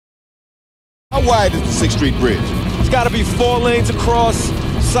How wide is the 6th Street Bridge? It's got to be 4 lanes across,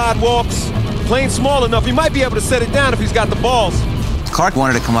 sidewalks. Plane small enough, he might be able to set it down if he's got the balls. Clark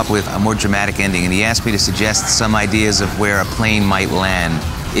wanted to come up with a more dramatic ending, and he asked me to suggest some ideas of where a plane might land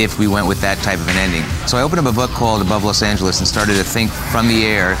if we went with that type of an ending. So I opened up a book called Above Los Angeles and started to think from the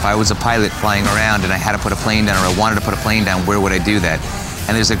air. If I was a pilot flying around and I had to put a plane down, or I wanted to put a plane down, where would I do that?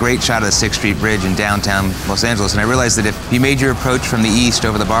 And there's a great shot of the 6th Street Bridge in downtown Los Angeles, and I realized that if you made your approach from the east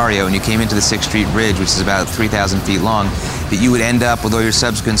over the barrio and you came into the 6th Street Bridge, which is about 3,000 feet long, that you would end up with all your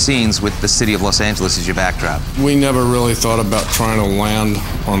subsequent scenes with the city of Los Angeles as your backdrop. We never really thought about trying to land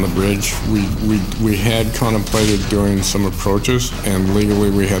on the bridge. We had contemplated doing some approaches, and legally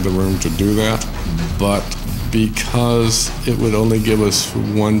we had the room to do that, but because it would only give us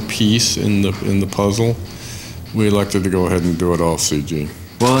one piece in the puzzle, we elected to go ahead and do it all CG.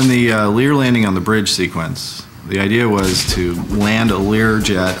 Well, in the Lear landing on the bridge sequence, the idea was to land a Lear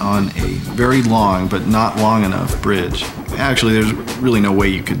jet on a very long but not long enough bridge. Actually, there's really no way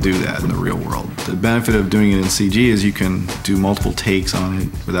you could do that in the real world. The benefit of doing it in CG is you can do multiple takes on it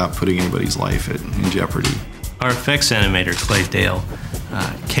without putting anybody's life in jeopardy. Our effects animator, Clay Dale,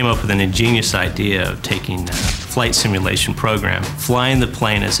 came up with an ingenious idea of taking a flight simulation program, flying the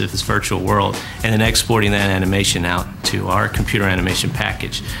plane as if it's virtual world, and then exporting that animation out to our computer animation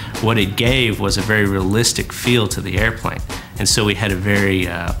package. What it gave was a very realistic feel to the airplane. And so we had a very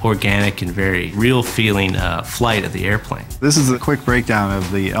organic and very real feeling flight of the airplane. This is a quick breakdown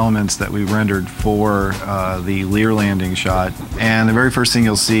of the elements that we rendered for the Lear landing shot. And the very first thing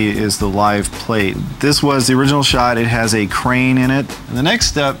you'll see is the live plate. This was the original shot. It has a crane in it. And the next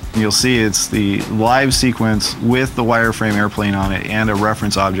step you'll see it's the live sequence with the wireframe airplane on it and a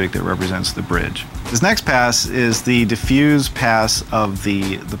reference object that represents the bridge. This next pass is the diffuse pass of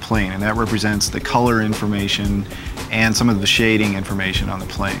the plane, and that represents the color information and some of the shading information on the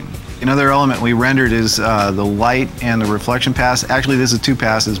plane. Another element we rendered is the light and the reflection pass. Actually, this is 2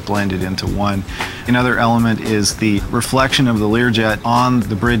 passes blended into one. Another element is the reflection of the Learjet on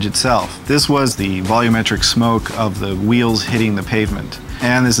the bridge itself. This was the volumetric smoke of the wheels hitting the pavement.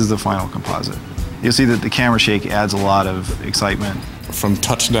 And this is the final composite. You'll see that the camera shake adds a lot of excitement. From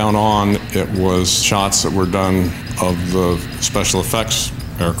touchdown on, it was shots that were done of the special effects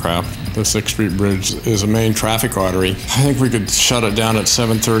aircraft. The 6th Street Bridge is a main traffic artery. I think we could shut it down at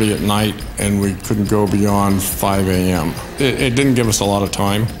 7:30 at night, and we couldn't go beyond 5 a.m. It didn't give us a lot of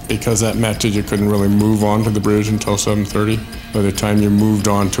time, because that meant that you couldn't really move onto the bridge until 7:30. By the time you moved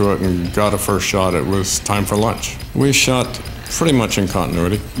onto it and got a first shot, it was time for lunch. We shot pretty much in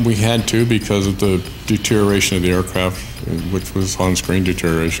continuity. We had to because of the deterioration of the aircraft, which was on-screen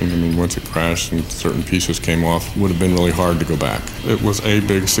deterioration. I mean, once it crashed and certain pieces came off, it would have been really hard to go back. It was a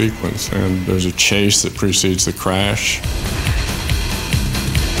big sequence, and there's a chase that precedes the crash.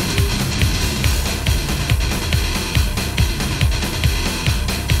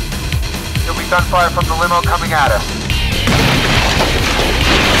 There'll be gunfire from the limo coming at us.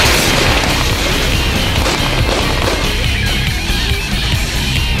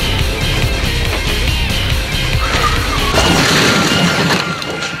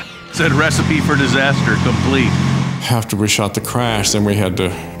 Said recipe for disaster complete. After we shot the crash, then we had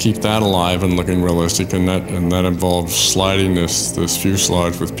to keep that alive and looking realistic, and that involved sliding this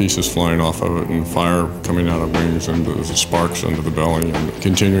fuselage with pieces flying off of it and fire coming out of wings and the sparks under the belly, and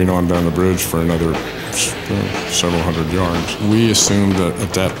continuing on down the bridge for another several hundred yards. We assumed that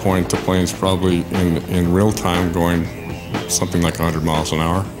at that point the plane's probably in real time going something like 100 miles an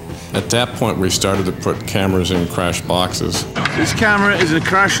hour. At that point, we started to put cameras in crash boxes. This camera is a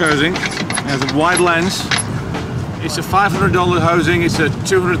crash housing. It has a wide lens. It's a $500 housing. It's a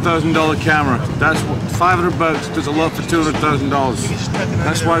 $200,000 camera. That's what 500 bucks does a lot for $200,000.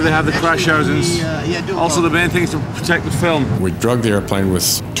 That's why they have the crash housings. Also, the main thing is to protect the film. We drug the airplane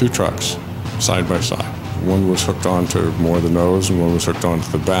with 2 trucks, side by side. One was hooked onto more the nose, and one was hooked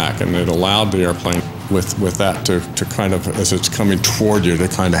onto the back, and it allowed the airplane with that to kind of, as it's coming toward you, to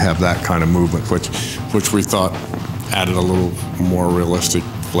kind of have that kind of movement, which we thought added a little more realistic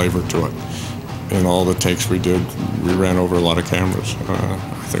flavor to it. In all the takes we did, we ran over a lot of cameras. I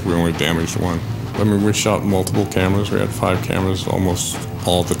think we only damaged one. I mean, we shot multiple cameras. We had 5 cameras almost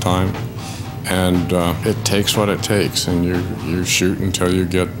all the time. And it takes what it takes, and you shoot until you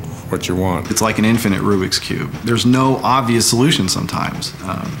get what you want. It's like an infinite Rubik's Cube. There's no obvious solution sometimes,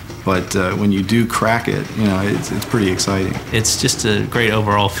 but when you do crack it, you know, it's pretty exciting. It's just a great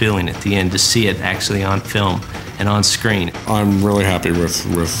overall feeling at the end to see it actually on film and on screen. I'm really happy with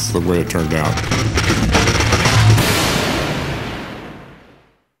the way it turned out.